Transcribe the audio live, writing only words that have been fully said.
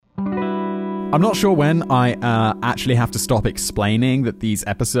I'm not sure when I actually have to stop explaining that these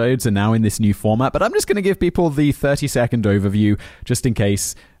episodes are now in this new format, but I'm just going to give people the 30-second overview just in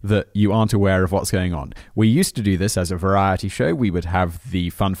case that you aren't aware of what's going on. We used to do this as a variety show. We would have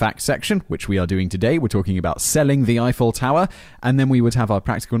the fun fact section, which we are doing today. We're talking about selling the Eiffel Tower. And then we would have our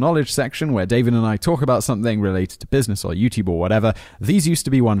practical knowledge section where David and I talk about something related to business or YouTube or whatever. These used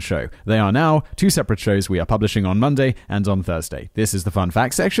to be one show. They are now two separate shows we are publishing on Monday and on Thursday. This is the fun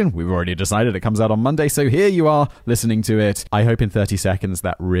fact section. We've already decided it comes out on Monday. So here you are listening to it. I hope in 30 seconds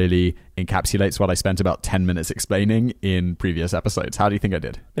that really encapsulates what I spent about 10 minutes explaining in previous episodes. How do you think I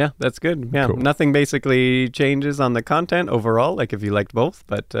did? Yeah, that's good. Yeah, cool. Nothing basically changes on the content overall, like if you liked both.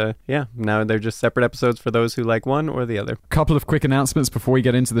 But yeah, now they're just separate episodes for those who like one or the other. Couple of quick announcements before we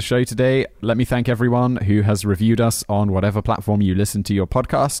get into the show today. Let me thank everyone who has reviewed us on whatever platform you listen to your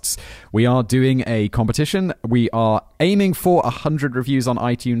podcasts. We are doing a competition. We are aiming for 100 reviews on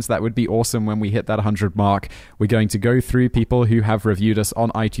iTunes. That would be awesome when we hit that 100 mark. We're going to go through people who have reviewed us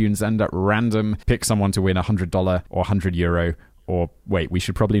on iTunes and at random pick someone to win $100 or €100. Or wait, we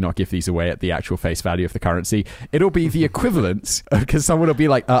should probably not give these away at the actual face value of the currency. It'll be the equivalent because someone will be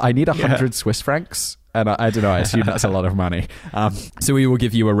like, I need 100 Swiss francs. And I don't know, I assume that's a lot of money. So we will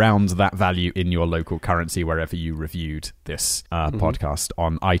give you around that value in your local currency wherever you reviewed this podcast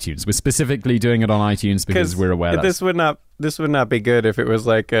on iTunes. We're specifically doing it on iTunes because we're aware that this would not be good if it was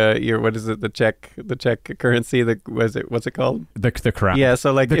like what is it, the Czech currency, what's it called? The crown. Yeah,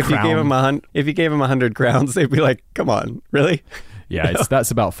 so like if you gave him 100 crowns, they'd be like, come on, really? Yeah,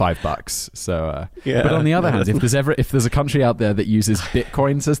 that's about $5. So, yeah, but on the other hand, if there's a country out there that uses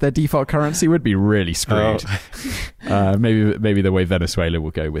bitcoins as their default currency, would be really screwed. Oh. Maybe the way Venezuela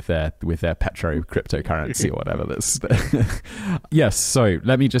will go with their petro cryptocurrency or whatever. Yes. So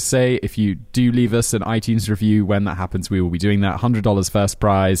let me just say, if you do leave us an iTunes review when that happens, we will be doing that. $100 first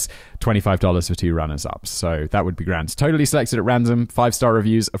prize, $25 for 2 runners-up. So that would be grand. Totally selected at random. 5-star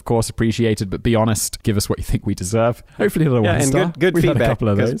reviews, of course, appreciated. But be honest, give us what you think we deserve. Hopefully, a 1-star. Good We've feedback, had a couple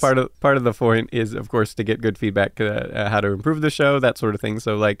of those. Part of the point is, of course, to get good feedback, how to improve the show, that sort of thing.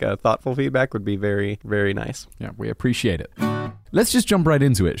 So, like, thoughtful feedback would be very, very nice. Yeah, we appreciate it. Let's just jump right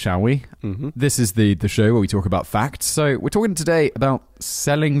into it, shall we? Mm-hmm. This is the show where we talk about facts. So we're talking today about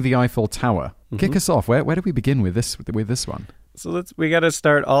selling the Eiffel Tower. Mm-hmm. Kick us off. Where do we begin with this one? So we got to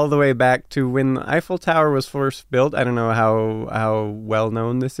start all the way back to when the Eiffel Tower was first built. I don't know how well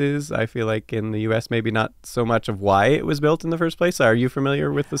known this is. I feel like in the U.S. maybe not so much of why it was built in the first place. Are you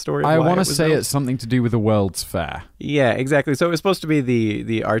familiar with the story? I want to say it's something to do with the World's Fair. Yeah, exactly. So it was supposed to be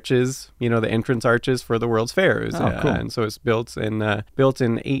the arches, the entrance arches for the World's Fair. Cool. And so it's built in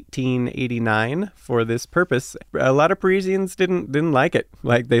 1889 for this purpose. A lot of Parisians didn't like it.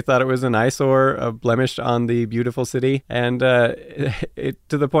 Like they thought it was an eyesore, a blemish on the beautiful city, and to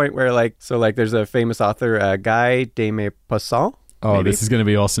the point where there's a famous author, Guy de Maupassant. Oh, maybe? This is going to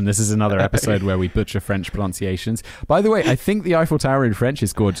be awesome. This is another episode where we butcher French pronunciations. By the way, I think the Eiffel Tower in French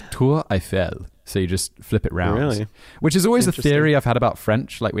is called Tour Eiffel. So you just flip it round. Really? Which is always the theory I've had about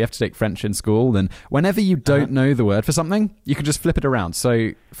French. Like we have to take French in school. And whenever you don't know the word for something, you can just flip it around.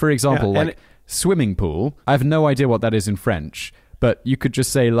 So, for example, swimming pool, I have no idea what that is in French. But you could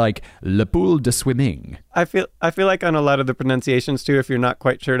just say like le pool de swimming. I feel like on a lot of the pronunciations too, if you're not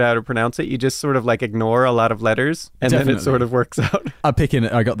quite sure how to pronounce it, you just sort of like ignore a lot of letters, and Definitely. Then it sort of works out. I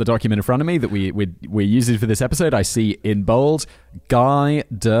got the document in front of me that we're using for this episode. I see in bold Guy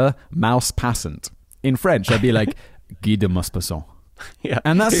de Maupassant. In French, I'd be like Guy de Maupassant. Yeah,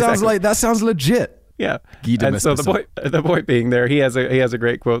 and that sounds legit. Yeah, and so the point being there, he has a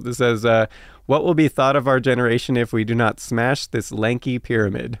great quote that says, "What will be thought of our generation if we do not smash this lanky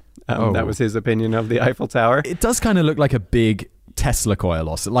pyramid?" That was his opinion of the Eiffel Tower. It does kind of look like a big Tesla coil,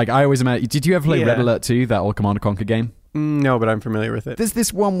 or like I always imagine. Did you ever play Red Alert 2, that old Command & Conquer game? No, but I'm familiar with it. There's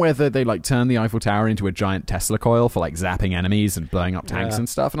this one where they like turn the Eiffel Tower into a giant Tesla coil for like zapping enemies and blowing up tanks and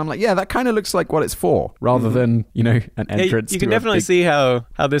stuff. And I'm like, yeah, that kind of looks like what it's for, rather than, an entrance. You can definitely see how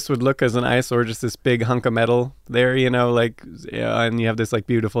this would look as an eyesore, just this big hunk of metal there, and you have this like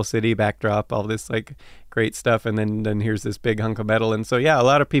beautiful city backdrop, all this like great stuff, and then here's this big hunk of metal. And so a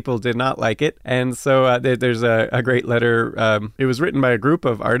lot of people did not like it, and so there's a great letter. It was written by a group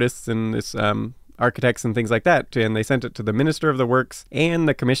of artists and this architects and things like that, and they sent it to the Minister of the Works and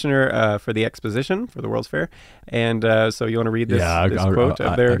the Commissioner for the Exposition for the World's Fair. And so you want to read this quote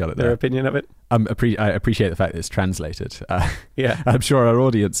of their opinion of it? I appreciate the fact that it's translated. Yeah, I'm sure our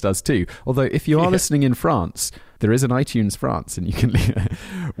audience does too. Although if you are listening in France, There is an iTunes France, and you can...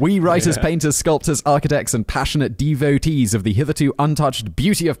 We writers, painters, sculptors, architects, and passionate devotees of the hitherto untouched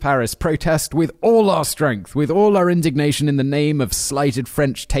beauty of Paris protest with all our strength, with all our indignation in the name of slighted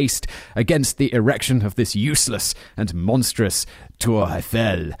French taste against the erection of this useless and monstrous Tour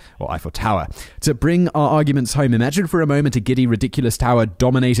Eiffel, or Eiffel Tower. To bring our arguments home, imagine for a moment a giddy, ridiculous tower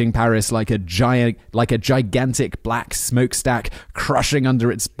dominating Paris like a gigantic black smokestack, crushing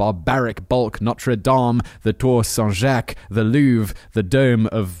under its barbaric bulk Notre Dame, the Tour Saint-Jacques, the Louvre, the Dome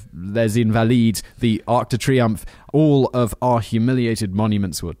of Les Invalides, the Arc de Triomphe. All of our humiliated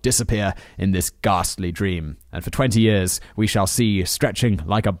monuments will disappear in this ghastly dream. And for 20 years, we shall see, stretching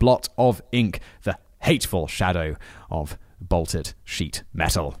like a blot of ink, the hateful shadow of bolted sheet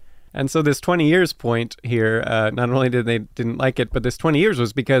metal. And so this 20 years point here, not only didn't like it, but this 20 years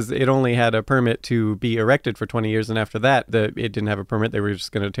was because it only had a permit to be erected for 20 years. And after that, it didn't have a permit. They were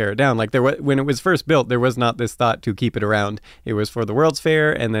just going to tear it down. Like when it was first built, there was not this thought to keep it around. It was for the World's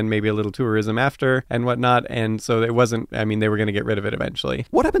Fair and then maybe a little tourism after and whatnot. And so it wasn't, I mean, they were going to get rid of it eventually.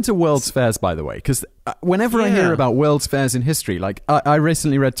 What happened to World's Fairs, by the way? Because whenever I hear about World's Fairs in history, like I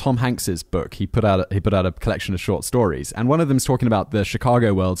recently read Tom Hanks's book. He put out a collection of short stories. And one of them's talking about the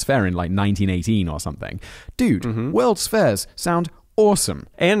Chicago World's Fair in like 1918 or something. Dude, World's Fairs sound awesome.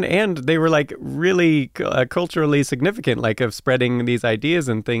 And they were like really culturally significant, like of spreading these ideas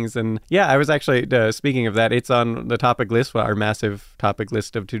and things. And yeah, I was actually, speaking of that, it's on the topic list, our massive topic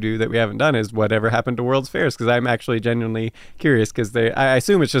list of to-do that we haven't done is whatever happened to World's Fairs, because I'm actually genuinely curious, because I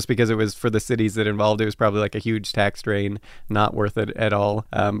assume it's just because it was for the cities that involved. It was probably like a huge tax drain, not worth it at all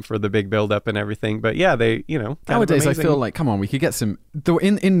for the big buildup and everything. But yeah, they, nowadays I feel like, come on, we could get some, though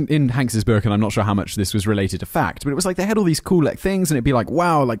in Hanks's book, and I'm not sure how much this was related to fact, but it was like they had all these cool like things, and it'd be like,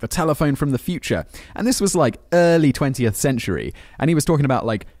 wow, like the telephone from the future. And this was like early 20th century. And he was talking about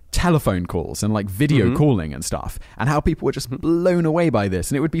like telephone calls and like video calling and stuff, and how people were just blown away by this.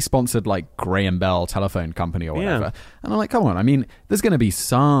 And it would be sponsored like Graham Bell Telephone Company or whatever. Yeah. And I'm like, come on, I mean, there's going to be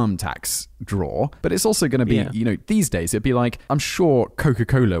some tax draw, but it's also going to be, these days it'd be like, I'm sure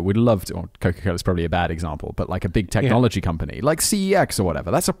Coca-Cola would love to, or Coca-Cola's probably a bad example, but like a big technology company like CEX or whatever,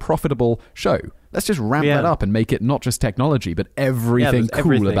 that's a profitable show. Let's just ramp that up and make it not just technology, but everything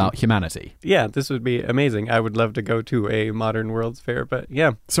cool about humanity. Yeah, this would be amazing. I would love to go to a modern World's Fair, but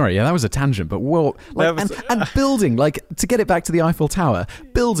yeah. Sorry, that was a tangent, but and building, like, to get it back to the Eiffel Tower,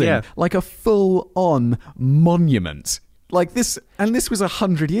 building like a full-on monument. Like this, and this was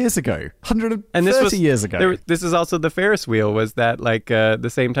 100 years ago, 130 years ago. This is also the Ferris wheel, was that like the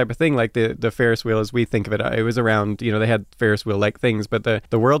same type of thing, like the Ferris wheel as we think of it. It was around, they had Ferris wheel-like things, but the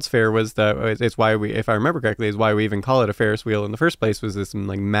World's Fair was it's why we, if I remember correctly, is why we even call it a Ferris wheel in the first place, was this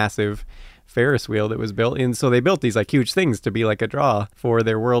like massive Ferris wheel that was built. And so they built these like huge things to be like a draw for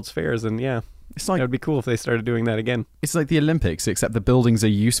their World's Fairs, and yeah. It's like, that would be cool if they started doing that again. It's like the Olympics, except the buildings are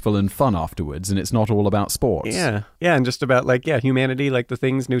useful and fun afterwards, and it's not all about sports. Yeah, and just about like, humanity, like the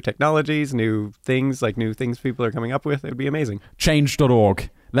things, new technologies, new things people are coming up with. It would be amazing. Change.org.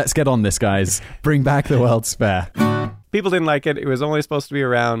 Let's get on this, guys. Bring back the World's Fair. People didn't like it. It was only supposed to be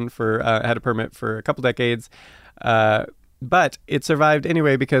around for, had a permit for a couple decades. But it survived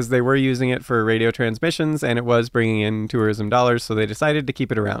anyway because they were using it for radio transmissions and it was bringing in tourism dollars, so they decided to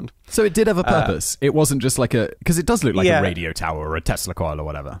keep it around. So it did have a purpose. It wasn't just like because it does look like a radio tower or a Tesla coil or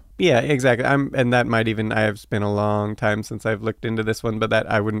whatever. Yeah, exactly. And that might even, it's been a long time since I've looked into this one, but that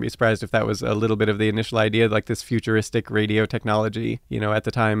I wouldn't be surprised if that was a little bit of the initial idea, like this futuristic radio technology, at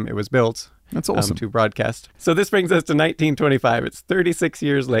the time it was built. That's awesome. To broadcast. So this brings us to 1925. It's 36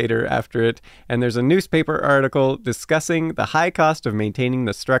 years later after it, and there's a newspaper article discussing the high cost of maintaining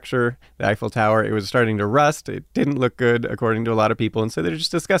the structure, the Eiffel Tower. It was starting to rust. It didn't look good, according to a lot of people, and so they're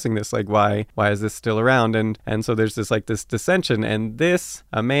just discussing this, like, why is this still around? And so there's this dissension, and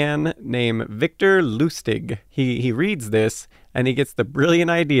a man named Victor Lustig, he reads this, and he gets the brilliant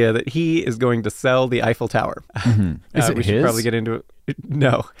idea that he is going to sell the Eiffel Tower. Mm-hmm. Is it we his? Should probably get into it.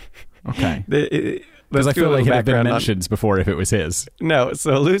 No. Okay. Because I feel like it had been mentioned before if it was his. No,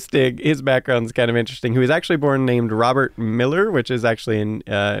 so Lustig, his background's kind of interesting. He was actually born named Robert Miller, which is actually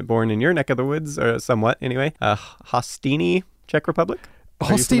born in your neck of the woods, or somewhat anyway. Hostiny, Czech Republic.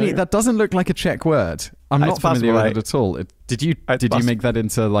 Hostiny, that doesn't look like a Czech word. I'm not familiar with it at all. Did you make that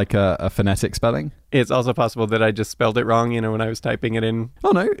into like a phonetic spelling? It's also possible that I just spelled it wrong, when I was typing it in.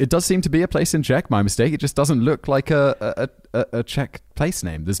 Oh no, it does seem to be a place in Czech. My mistake. It just doesn't look like a Czech place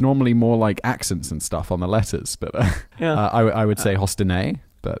name. There's normally more like accents and stuff on the letters, but I would say Hostiny.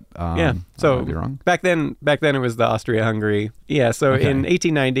 but yeah. I So might be wrong. back then it was the Austria-Hungary. Yeah. So Okay. in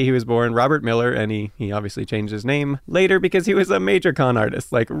 1890 he was born Robert Miller, and he obviously changed his name later because he was a major con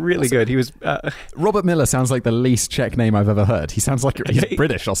artist, like really good. He was Robert Miller sounds like the least Czech name I've ever heard. He sounds like he's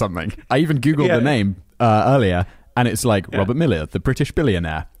British or something. I even Googled the name earlier, and it's like Robert Miller, the British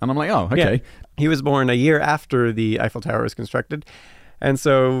billionaire. And I'm like, oh, okay. Yeah. He was born a year after the Eiffel Tower was constructed. And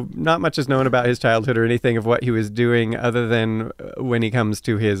so not much is known about his childhood or anything of what he was doing other than when he comes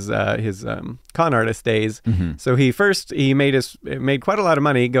to his con artist days. Mm-hmm. So he made quite a lot of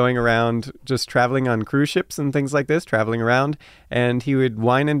money going around, just traveling on cruise ships and things like this, traveling around. And he would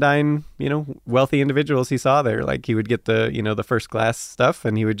wine and dine, wealthy individuals he saw there. Like he would get the first class stuff,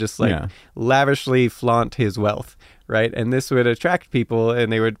 and he would just lavishly flaunt his wealth. Right. And this would attract people, and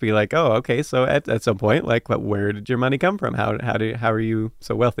they would be like, oh, OK, so at some point, like, where did your money come from? How are you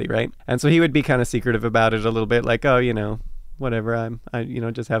so wealthy? Right. And so he would be kind of secretive about it a little bit, like, oh, whatever, I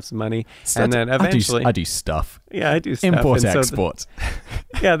just have some money. So and then eventually I do stuff. Yeah, I do stuff. Import, and export.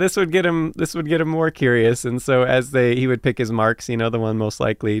 Yeah, this would get him more curious. And so he would pick his marks, the one most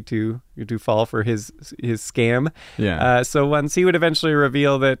likely to fall for his scam. Yeah. So once he would eventually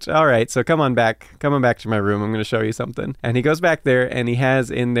reveal that, all right, so come on back to my room. I'm going to show you something. And he goes back there, and he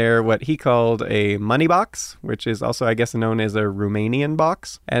has in there what he called a money box, which is also, I guess, known as a Romanian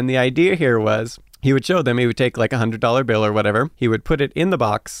box. And the idea here was, he would show them, he would take like $100 bill or whatever. He would put it in the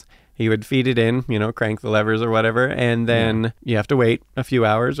box. He would feed it in, crank the levers or whatever. And then you have to wait a few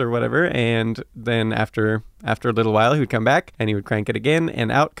hours or whatever. And then after a little while, he would come back and he would crank it again.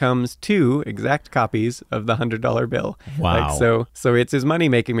 And out comes 2 exact copies of the $100 bill. Wow. So it's his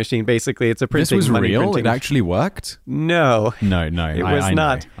money-making machine. Basically, it's a printing. This was money real? printing. It actually worked? No. No. It was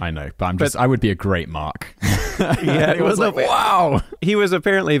not. I know. But I would be a great Mark. Yeah, it was like, wow. He was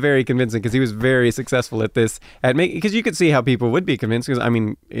apparently very convincing because he was very successful at this. Because you could see how people would be convinced.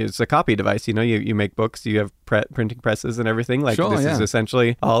 Because, it's a copy device. You make books, you have printing presses and everything. Like, this is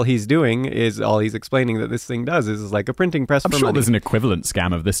essentially all he's doing all he's explaining that this thing does is like a printing press for money. I'm sure there's an equivalent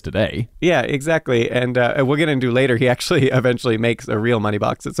scam of this today. Yeah, exactly. And we'll get into later, he actually eventually makes a real money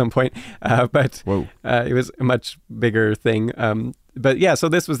box at some point. But it was a much bigger thing. But yeah, so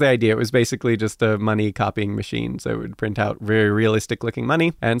this was the idea. It was basically just a money copying machine. So it would print out very realistic looking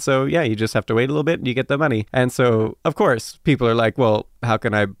money. And so, yeah, you just have to wait a little bit and you get the money. And so, of course, people are like, well, how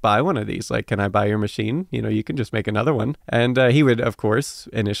can I buy one of these? Like, can I buy your machine? You can just make another one. And he would, of course,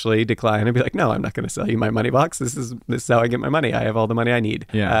 initially decline and be like, no, I'm not going to sell you my money box. This is how I get my money. I have all the money I need.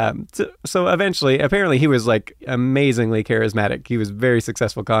 Yeah. So eventually, apparently he was like amazingly charismatic. He was a very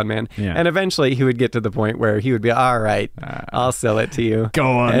successful con man. Yeah. And eventually he would get to the point where he would be, all right, I'll sell it to you. Go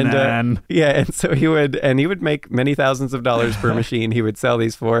on, man. Yeah. And so he would make many thousands of dollars per machine he would sell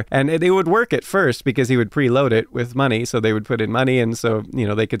these for. And they would work at first because he would preload it with money. So they would put in money. And so,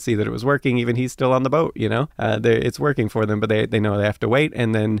 they could see that it was working. Even he's still on the boat, it's working for them, but they know they have to wait.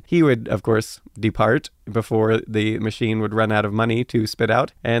 And then he would, of course, depart before the machine would run out of money to spit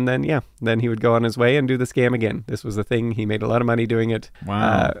out. And then, then he would go on his way and do the scam again. This was the thing. He made a lot of money doing it.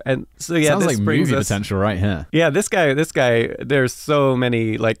 Wow. And so, yeah, sounds this like brings movie us, potential right here. Yeah, this guy, there's so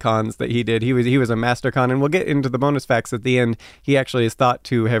many like cons that he did. He was a master con, and we'll get into the bonus facts at the end. He actually is thought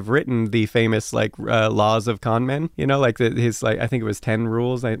to have written the famous like laws of con men, like his I think it was 10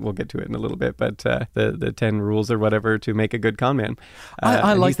 rules. We'll get to it in a little bit, but the 10 rules or whatever to make a good con man.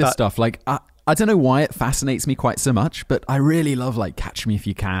 I like this stuff. Like, I don't know why it fascinates me quite so much, but I really love like Catch Me If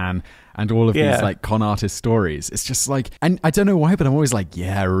You Can and all of these like con artist stories. It's just like, and I don't know why, but I'm always like,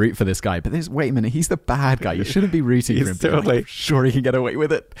 yeah, root for this guy. But wait a minute, he's the bad guy. You shouldn't be rooting for him. Totally. Like, sure, he can get away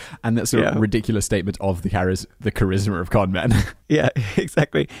with it. And that's a ridiculous statement of the charisma of con men. Yeah,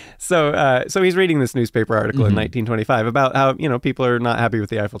 exactly. So he's reading this newspaper article in 1925 about how, people are not happy with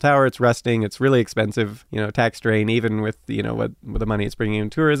the Eiffel Tower. It's rusting. It's really expensive, tax drain, even with, with the money it's bringing in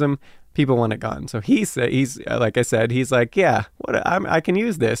tourism. People want it gone. So he's like I said, he's like, yeah, I can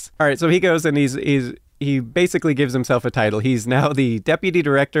use this. All right. So he goes and he basically gives himself a title. He's now the deputy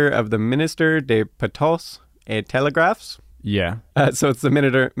director of the Minister des Postes et Telegraphs. Yeah. So it's the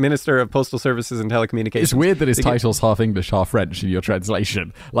Minister of Postal Services and Telecommunications. It's weird that his title's half English, half French in your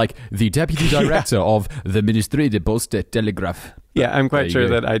translation. Like, the Deputy Director of the Ministry des Postes et Telegraphes. Yeah, I'm quite sure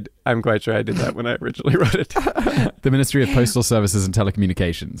I did that when I originally wrote it. The Ministry of Postal Services and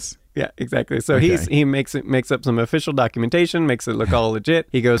Telecommunications. Yeah, exactly. So he makes up some official documentation, makes it look all legit.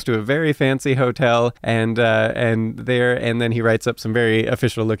 He goes to a very fancy hotel and then he writes up some very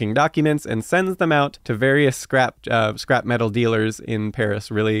official looking documents and sends them out to various scrap metal dealers in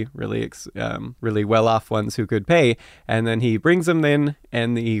Paris, really well off ones who could pay. And then he brings them in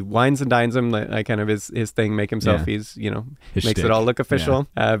and he wines and dines them, like kind of his thing, make himself. He's makes makes it all look official.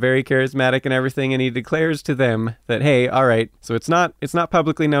 Very charismatic and everything. And he declares to them that, hey, all right, so it's not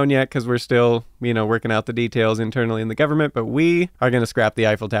publicly known yet because we're still, working out the details internally in the government, but we are going to scrap the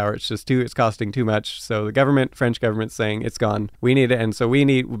Eiffel Tower. It's costing too much. So the French government's saying it's gone. We need it. And so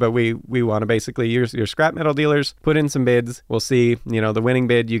we want to basically, your scrap metal dealers, put in some bids. We'll see, the winning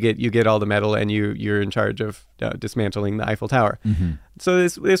bid, you get all the metal and you're in charge of dismantling the Eiffel Tower. Mm-hmm. So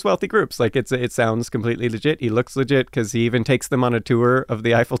this wealthy group's like, it sounds completely legit. He looks legit because he even takes them on a tour of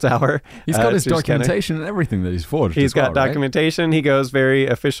the Eiffel Tower. He's got his documentation and everything that he's forged. He's got documentation. Right? He goes very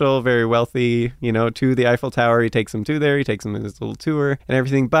official, very wealthy, to the Eiffel Tower. He takes them to there. He takes them on this little tour and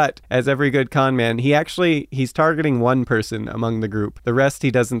everything. But as every good con man, he's targeting one person among the group. The rest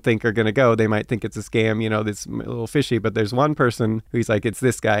he doesn't think are going to go. They might think it's a scam, it's a little fishy. But there's one person who he's like, it's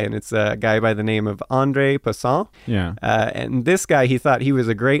this guy. And it's a guy by the name of Andre Poisson. Yeah. And this guy, he thought he was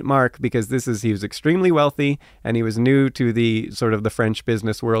a great mark because he was extremely wealthy and he was new to the sort of the French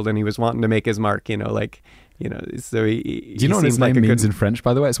business world and he was wanting to make his mark, so he Do you know what his name means in French,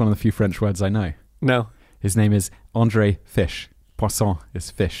 by the way? It's one of the few French words I know. No. His name is André Fish. Poisson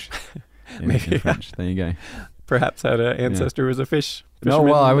is fish in French. There you go. Perhaps had an ancestor was a fish. No,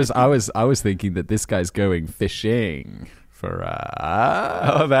 well, I was thinking that this guy's going fishing for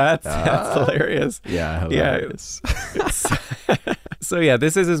Oh, that's hilarious. Yeah, hilarious. Yeah. So yeah,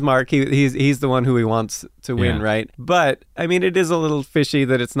 this is his mark. He's the one who he wants to win, right? But I mean, it is a little fishy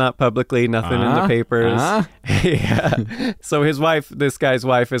that it's not publicly, nothing in the papers. Yeah. So his wife, this guy's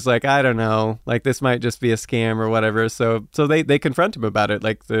wife, is like, I don't know, like this might just be a scam or whatever. So they confront him about it.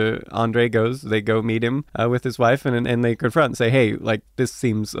 Like they go meet him with his wife, and they confront and say, hey, like this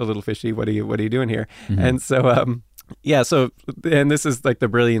seems a little fishy. What are you doing here? Mm-hmm. And so yeah, so, and this is like the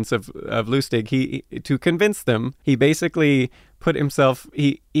brilliance of Lustig. He, to convince them, he basically put himself,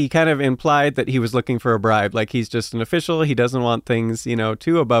 he kind of implied that he was looking for a bribe. Like he's just an official. He doesn't want things,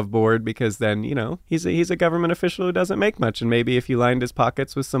 too above board because then, he's a government official who doesn't make much. And maybe if he lined his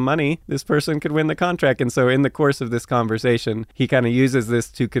pockets with some money, this person could win the contract. And so in the course of this conversation, he kind of uses this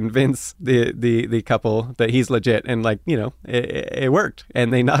to convince the couple that he's legit. And like, it worked.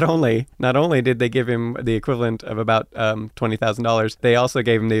 And they not only did they give him the equivalent of about $20,000, they also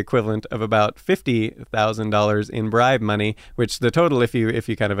gave him the equivalent of about $50,000 in bribe money, which the total, if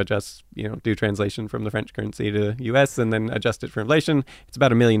you kind of adjust, do translation from the French currency to US and then adjust it for inflation, it's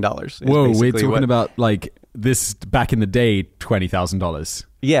about $1 million. Whoa, we're talking about like this back in the day, $20,000.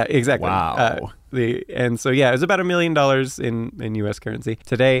 Yeah, exactly. Wow. And so, yeah, it was about $1 million in U.S. currency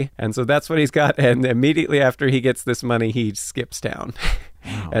today. And so that's what he's got. And immediately after he gets this money, he skips town.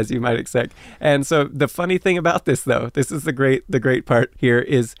 Wow. As you might expect. And so the funny thing about this, though, this is the great part here,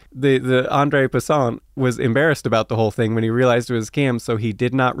 is the André Poisson was embarrassed about the whole thing when he realized it was a scam, so he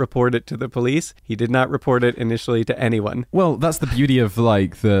did not report it to the police. He did not report it initially to anyone. Well, that's the beauty of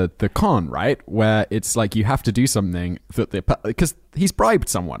like the con, right? Where it's like you have to do something that because he's bribed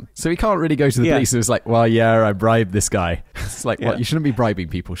someone, so he can't really go to the police. It was like, well, yeah, I bribed this guy. It's like, well, you shouldn't be bribing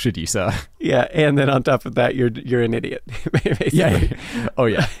people, should you, sir? Yeah, and then on top of that, you're an idiot. Yeah. Oh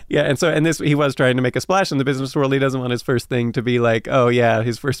yeah. Yeah, and this he was trying to make a splash in the business world. He doesn't want his first thing to be like, oh yeah,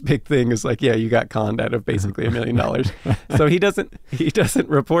 his first big thing is like, yeah, you got conned out of basically $1 million. So he doesn't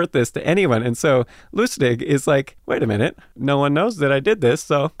report this to anyone. And so Lustig is like, wait a minute, no one knows that I did this,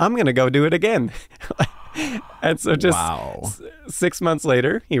 so I'm gonna go do it again. And so just 6 months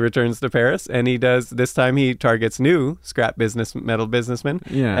later, he returns to Paris, and this time he targets new scrap metal businessmen.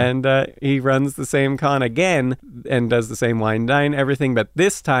 Yeah. And he runs the same con again and does the same wine dine, everything. But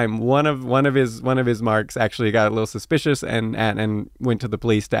this time, one of his marks actually got a little suspicious and went to the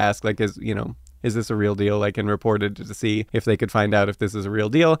police to ask, like, is this a real deal? Like, and reported to see if they could find out if this is a real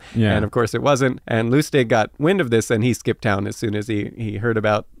deal. Yeah. And of course it wasn't. And Lustig got wind of this, and he skipped town as soon as he heard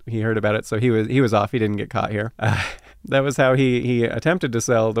about it. So he was off. He didn't get caught here. That was how he attempted to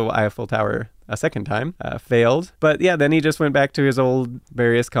sell the Eiffel Tower a second time, failed. But yeah, then he just went back to his old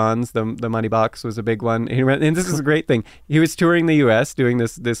various cons. The money box was a big one. And this is a great thing. He was touring the U.S. doing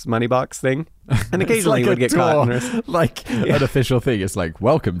this money box thing. And occasionally he would get caught. An official thing. It's like,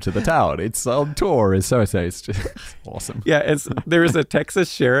 welcome to the town. It's on tour. It's just awesome. Yeah, there was a Texas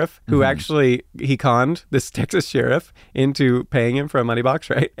sheriff who actually, he conned this Texas sheriff into paying him for a money box,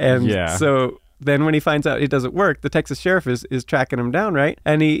 right? And so then when he finds out it doesn't work, the Texas sheriff is tracking him down, right?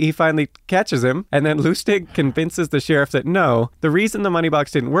 And he finally catches him. And then Lustig convinces the sheriff that no, the reason the money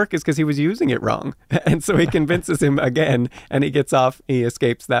box didn't work is because he was using it wrong. And so he convinces him again, and he gets off. He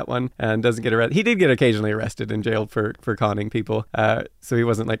escapes that one and doesn't get arrested. He did get occasionally arrested and jailed for conning people. So he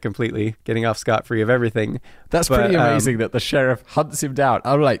wasn't like completely getting off scot-free of everything. That's But, pretty amazing that the sheriff hunts him down.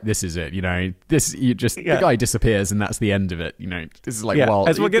 I'm like, this is it, the guy disappears and that's the end of it. This is like, well,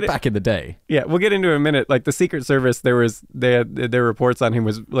 as we'll get back in the day. Yeah, we'll get into it in a minute. Like the Secret Service, their reports on him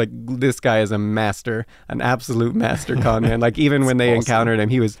was like, this guy is a master, an absolute master con man. Like even when they encountered him,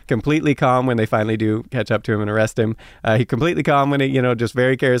 he was completely calm when they finally do catch up to him and arrest him. He completely calm when he, just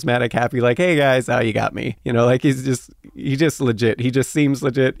very charismatic, happy, like, hey guys, you got me. Like he just legit. He just seems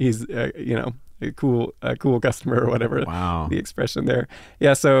legit. He's, a cool customer or whatever. Wow. The expression there.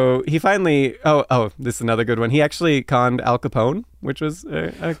 Yeah. So he finally. This is another good one. He actually conned Al Capone, which was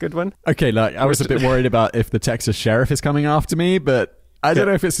a good one. Okay, like I was a bit worried about if the Texas sheriff is coming after me, but I don't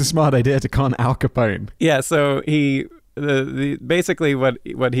know if it's a smart idea to con Al Capone. Yeah. So he. Basically what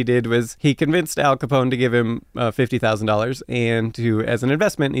he did was he convinced Al Capone to give him $50,000 and as an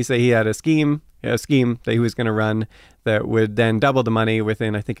investment. He had a scheme that he was going to run that would then double the money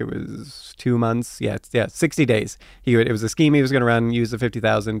within, I think it was 2 months. 60 days. It was a scheme he was going to run, use the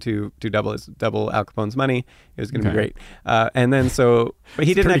 $50,000 to double Al Capone's money. It was going to be great. And then but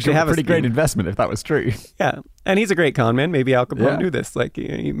he didn't actually have a pretty great investment if that was true. Yeah. And he's a great con man. Maybe Al Capone knew this. Like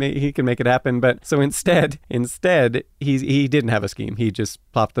he can make it happen. But so instead, he didn't have a scheme. He just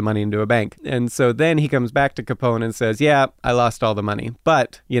plopped the money into a bank. And so then he comes back to Capone and says, "Yeah, I lost all the money,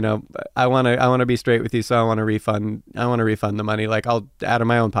 but I want to be straight with you. So I want to refund the money. Like out of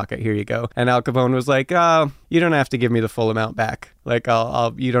my own pocket. Here you go." And Al Capone was like, "Oh, you don't have to give me the full amount back. Like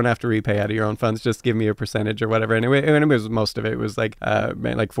you don't have to repay out of your own funds. Just give me a percentage or whatever." And it was most of it. It was like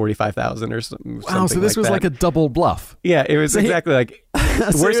 45,000 or something. Wow. So this was like a double bluff. Yeah, it was exactly like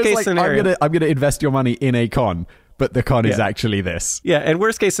worst case scenario. I'm gonna invest your money in a con, but the con is actually this. Yeah, and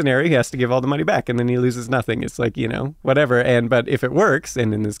worst case scenario, he has to give all the money back, and then he loses nothing. It's like, whatever. But if it works,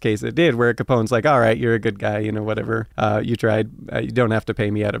 and in this case it did, where Capone's like, all right, you're a good guy, whatever. You tried. You don't have to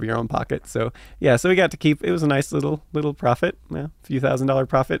pay me out of your own pocket. So we got to keep. It was a nice little profit, a few $1,000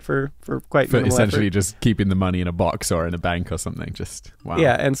 profit for quite minimal essentially effort. Just keeping the money in a box or in a bank or something. Just wow.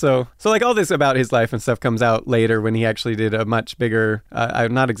 Yeah, and so like all this about his life and stuff comes out later when he actually did a much bigger,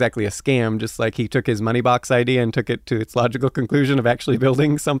 not exactly a scam, just like he took his money box idea and took it to its logical conclusion of actually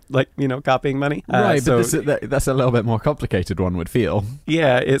building some, copying money. Right, but that's a little bit more complicated, one would feel.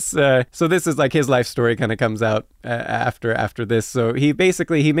 Yeah, it's so this is like his life story kind of comes out after this. So he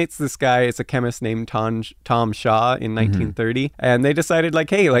meets this guy. It's a chemist named Tom Shaw in 1930, and they decided like,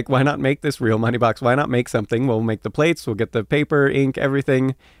 hey, like why not make this real money box? Why not make something? We'll make the plates. We'll get the paper, ink,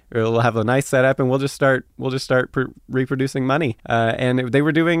 everything. We'll have a nice setup, and we'll just start reproducing money. And they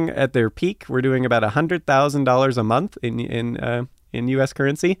were doing at their peak, we're doing about $100,000 a month in U.S.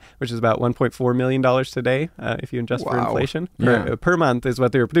 currency, which is about $1.4 million today, if you adjust for inflation. Per month is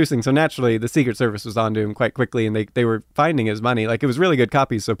what they were producing. So naturally, the Secret Service was onto him quite quickly, and they were finding his money. Like, it was really good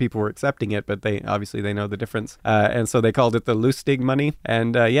copies, so people were accepting it, but they know the difference. And so they called it the Lustig money.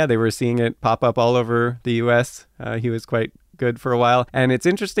 And they were seeing it pop up all over the U.S. He was quite good for a while, and it's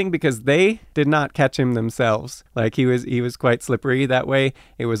interesting because they did not catch him themselves. Like he was quite slippery that way.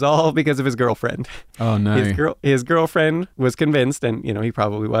 It was all because of his girlfriend. Oh no! His girlfriend was convinced, and he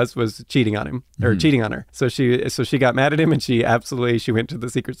probably was cheating on him or cheating on her. So she got mad at him, and she went to the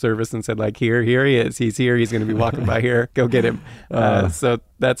Secret Service and said like, here he is. He's here. He's going to be walking by here. Go get him. So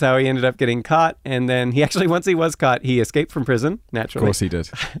that's how he ended up getting caught. And then once he was caught, he escaped from prison. Naturally, of course he did.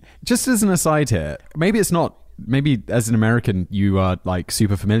 Just as an aside here, maybe as an American you are like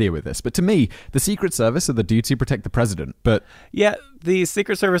super familiar with this, but to me the Secret Service are the dudes who protect the president. But yeah, the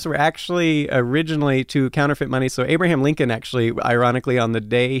Secret Service were actually originally to counterfeit money. So Abraham Lincoln actually, ironically, on the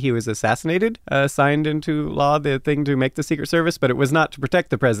day he was assassinated, signed into law the thing to make the Secret Service, but it was not to protect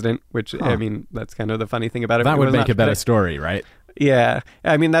the president, which I mean, that's kind of the funny thing about it. That would make a better story, right? Yeah.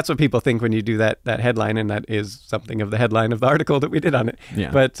 I mean, that's what people think when you do that headline, and that is something of the headline of the article that we did on it. Yeah.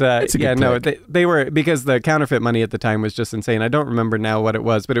 But they were, because the counterfeit money at the time was just insane. I don't remember now what it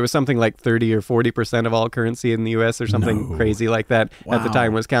was, but it was something like 30 or 40% of all currency in the U.S. or something crazy like that. Wow. At the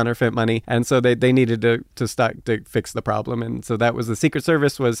time was counterfeit money. And so they needed to start to fix the problem. And so that was the Secret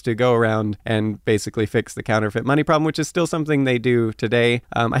Service, was to go around and basically fix the counterfeit money problem, which is still something they do today.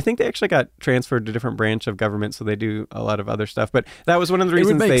 I think they actually got transferred to a different branch of government, so they do a lot of other stuff. But that was one of the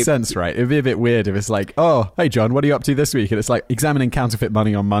reasons. It would make sense, right? It would be a bit weird if it's like, oh, hey, John, what are you up to this week? And it's like examining counterfeit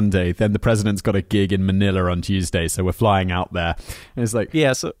money on Monday. Then the president's got a gig in Manila on Tuesday, so we're flying out there. And it's like,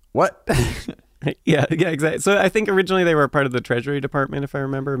 yeah, so what? Yeah, exactly. So I think originally they were part of the Treasury Department, if I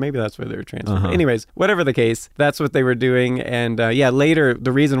remember. Maybe that's where they were transferred. But anyways, whatever the case, that's what they were doing. And later,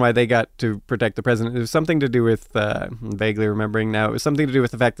 the reason why they got to protect the president, it was something to do with, I'm vaguely remembering now, it was something to do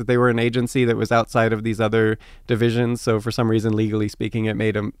with the fact that they were an agency that was outside of these other divisions. So for some reason, legally speaking, it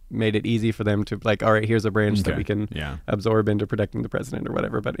made it easy for them to like, all right, here's a branch that we can absorb into protecting the president or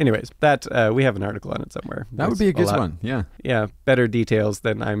whatever. But anyways, that we have an article on it somewhere. That would be a good one. Yeah. Yeah. Better details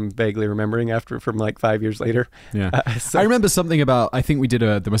than I'm vaguely remembering from like 5 years later. Yeah. I remember something about, I think we did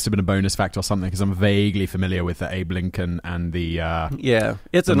there must have been a bonus fact or something, because I'm vaguely familiar with the Abe Lincoln and the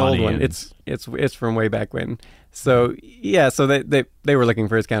it's an old one. It's from way back when. So so they were looking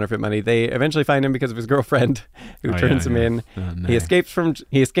for his counterfeit money. They eventually find him because of his girlfriend, who turns him in. Oh, no. He escapes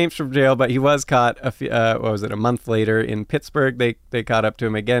from jail, but he was caught. A month later in Pittsburgh? They caught up to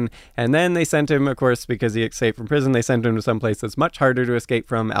him again, and then they sent him, of course, because he escaped from prison. They sent him to some place that's much harder to escape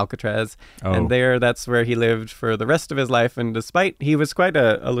from, Alcatraz, and that's where he lived for the rest of his life. And despite he was quite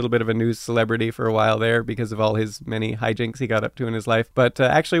a little bit of a news celebrity for a while there because of all his many hijinks he got up to in his life, but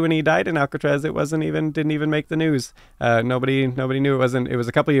actually when he died in Alcatraz, it didn't even make the news. Nobody knew. It was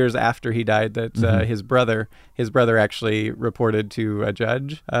a couple years after he died that his brother actually reported to a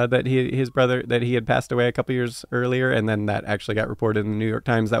judge that he had passed away a couple years earlier, and then that actually got reported in the New York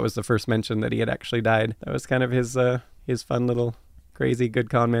Times. That was the first mention that he had actually died. That was kind of his fun little crazy good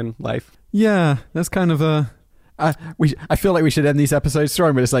con man life. Yeah, that's kind of a I feel like we should end these episodes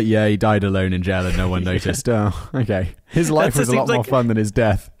strong, but it's like, he died alone in jail and no one noticed. Oh, okay. His life was a lot more fun than his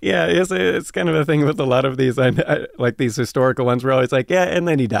death. Yeah, it's kind of a thing with a lot of these, I like these historical ones. We're always like, and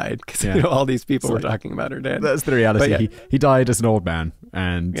then he died, because all these people we're talking about are dead. That's the reality. He died as an old man,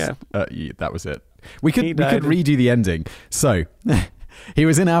 and that was it. We could redo the ending. So he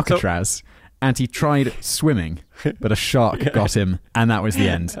was in Alcatraz. And he tried swimming, but a shark got him, and that was the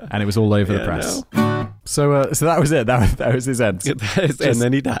end. And it was all over the press. No. So that was it. That was his end. And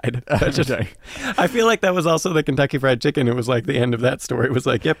then he died. I feel like that was also the Kentucky Fried Chicken. It was like the end of that story. It was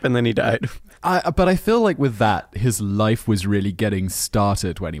like, and then he died. But I feel like with that, his life was really getting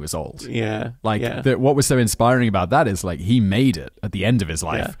started when he was old. Yeah. What was so inspiring about that is like he made it at the end of his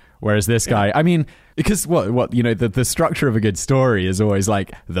life. Yeah. Whereas this guy, I mean, because the structure of a good story is always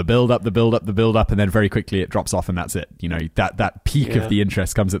like the build up, and then very quickly it drops off and that's it. That peak of the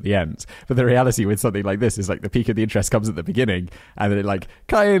interest comes at the end. But the reality with something like this is like the peak of the interest comes at the beginning, and then it like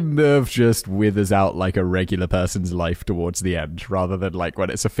kind of just withers out like a regular person's life towards the end, rather than like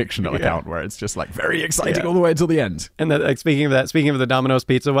when it's a fictional account where it's just like very exciting all the way until the end. And that, like, speaking of the Domino's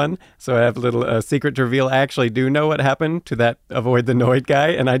Pizza one, so I have a little secret to reveal. I actually do know what happened to that Avoid the Noid guy,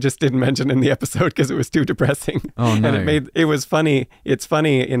 and I just didn't mention in the episode because it was too depressing. Oh no! And it was funny. It's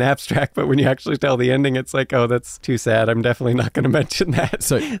funny in abstract, but when you actually tell the ending, it's like, oh, that's too sad. I'm definitely not going to mention that.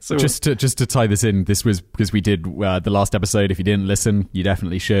 So just to tie this in, this was because we did the last episode. If you didn't listen, you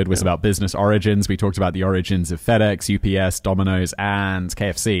definitely should. Was about business origins. We talked about the origins of FedEx, UPS, Domino's, and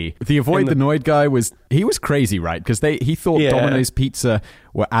KFC. The Avoid the Noid guy was crazy, right? Because he thought Domino's Pizza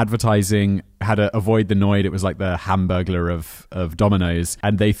were advertising had to avoid the Noid. It was like the Hamburglar of Domino's,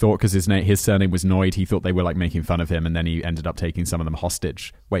 and they thought because his surname was Noid, he thought they were like making fun of him, and then he ended up taking some of them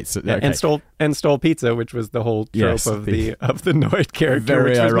hostage. Wait, so okay. and stole pizza, which was the whole trope of the Noid character.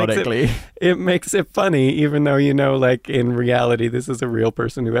 Very ironically, it makes it funny, even though like in reality this is a real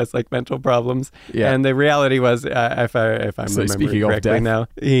person who has like mental problems. Yeah, and the reality was, if I'm remembering correctly now,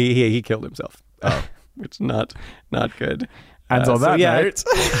 he killed himself. Oh, which not good. And on that note,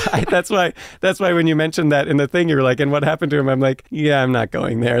 that's why when you mentioned that in the thing, you were like, "And what happened to him?" I'm like, "Yeah, I'm not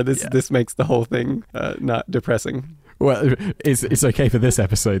going there. This makes the whole thing not depressing." Well, it's okay for this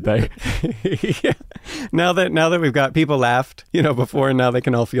episode though. Yeah. Now that we've got people laughed, before, and now they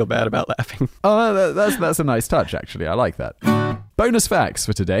can all feel bad about laughing. Oh, that's a nice touch, actually. I like that. Bonus facts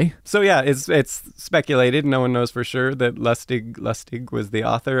for today. So it's speculated, no one knows for sure, that Lustig was the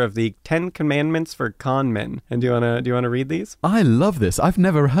author of the 10 Commandments for Con Men. And do you wanna read these? I love this. I've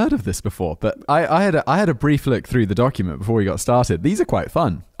never heard of this before, but I had a brief look through the document before we got started. These are quite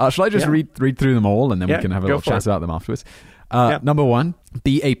fun. Shall I just read through them all, and then we can have a little chat about them afterwards? Number 1,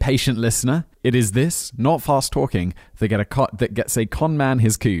 be a patient listener. It is this, not fast talking, that gets a con man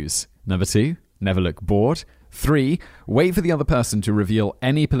his coups. Number 2, never look bored. 3, wait for the other person to reveal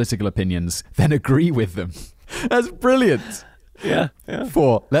any political opinions, then agree with them. That's brilliant. Yeah.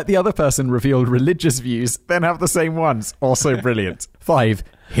 4, let the other person reveal religious views, then have the same ones. Also brilliant. 5,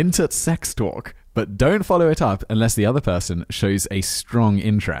 hint at sex talk, but don't follow it up unless the other person shows a strong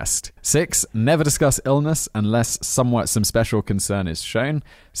interest. 6, never discuss illness unless some special concern is shown.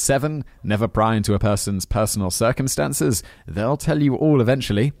 7, never pry into a person's personal circumstances. They'll tell you all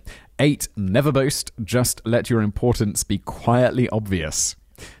eventually. 8, never boast, just let your importance be quietly obvious.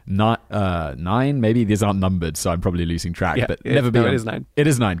 9, maybe these aren't numbered, so I'm probably losing track. Yeah, but it is 9. It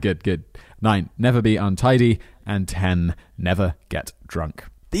is 9. Good. 9, never be untidy. And 10, never get drunk.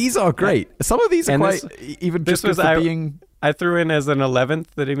 These are great. Some of these are quite even just for being... I threw in as an 11th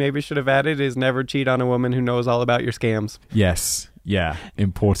that he maybe should have added is never cheat on a woman who knows all about your scams. Yes. Yeah.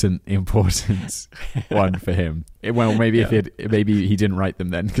 Important one for him. Well, maybe maybe he didn't write them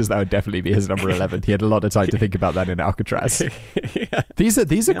then, because that would definitely be his number 11. He had a lot of time to think about that in Alcatraz. Yeah.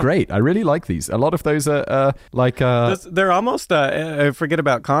 These are great. I really like these. A lot of those are they're almost forget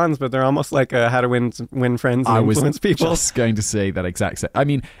about cons, but they're almost like how to win friends and influence people. I was just going to say that exact same. I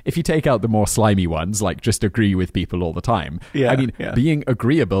mean, if you take out the more slimy ones, like just agree with people all the time. Yeah, I mean, being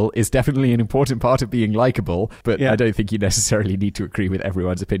agreeable is definitely an important part of being likable, but I don't think you necessarily need to agree with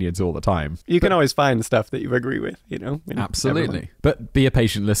everyone's opinions all the time. You can always find stuff that you agree with, Absolutely. Everyone. But be a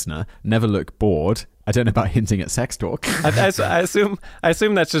patient listener. Never look bored. I don't know about hinting at sex talk. I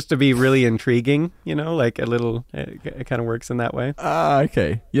assume that's just to be really intriguing, like a little, it kind of works in that way.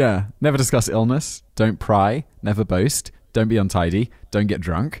 Okay. Yeah. Never discuss illness. Don't pry. Never boast. Don't be untidy. Don't get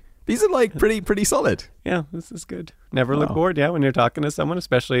drunk. These are like pretty solid. Yeah, this is good. Never look bored. Yeah, when you're talking to someone,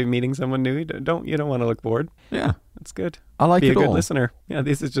 especially meeting someone new, you don't want to look bored. Yeah, that's good. I like it all. Be a good listener. Yeah,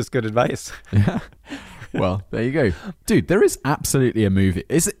 this is just good advice. Yeah. Well, there you go, dude. There is absolutely a movie.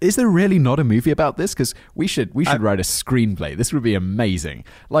 Is there really not a movie about this? Because we should write a screenplay. This would be amazing.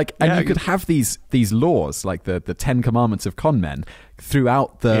 And you could have these laws, like the 10 Commandments of con men,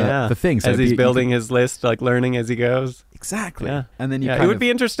 throughout the thing. So as he's building his list, like learning as he goes. Exactly. Yeah. And then it would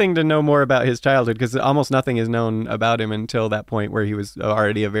be interesting to know more about his childhood, because almost nothing is known about him until that point where he was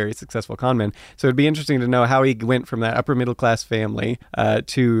already a very successful con man. So it'd be interesting to know how he went from that upper middle class family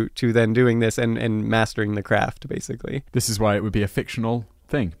to then doing this and mastering the craft, basically. This is why it would be a fictional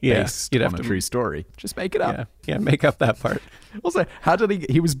thing based on a true story. Just make it up. Yeah, make up that part. Also, how did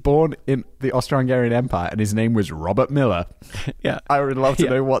he was born in the Austro-Hungarian Empire and his name was Robert Miller. Yeah. I would love to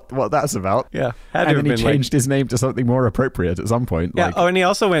know what that's about. Yeah. And then he changed his name to something more appropriate at some point. Yeah. And he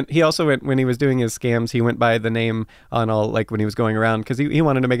also went when he was doing his scams, he went by the name on all, like when he was going around, because he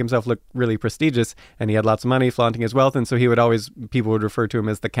wanted to make himself look really prestigious, and he had lots of money, flaunting his wealth, and so people would refer to him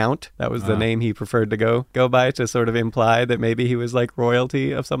as the Count. That was the name he preferred to go by, to sort of imply that maybe he was like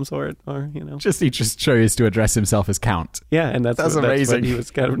royalty of some sort, or he just chose to address himself as Count. Yeah, and that's amazing. That's what he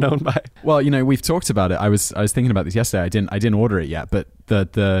was kind of known by. Well, we've talked about it. I was thinking about this yesterday. I didn't order it yet, but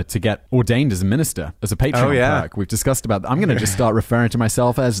to get ordained as a minister, as a Patreon perk, we've discussed about that. I'm going to just start referring to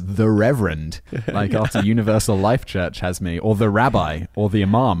myself as the Reverend, after Universal Life Church has me, or the Rabbi, or the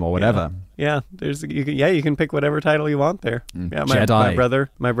Imam, or whatever. Yeah, you can pick whatever title you want there. Yeah, Jedi.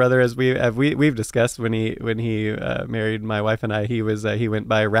 my brother, as we've discussed, when he married my wife and I, he went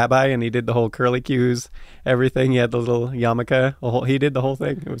by Rabbi, and he did the whole curly cues, everything. He had the little yarmulke. He did the whole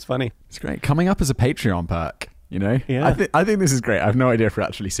thing. It was funny. It's great. Coming up as a Patreon perk. Yeah. I think this is great. I have no idea if we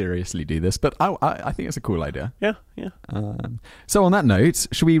actually seriously do this, but I think it's a cool idea. Yeah. So on that note,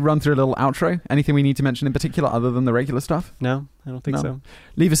 should we run through a little outro? Anything we need to mention in particular other than the regular stuff? No, I don't think so.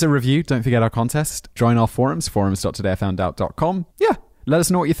 Leave us a review. Don't forget our contest. Join our forums, forums.todayIfoundout.com. Yeah. Let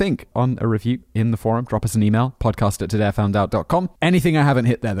us know what you think on a review in the forum. Drop us an email, podcast@todayIfoundout.com. Anything I haven't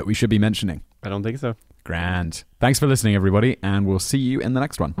hit there that we should be mentioning? I don't think so. Grand. Thanks for listening, everybody, and we'll see you in the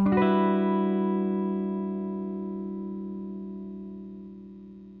next one.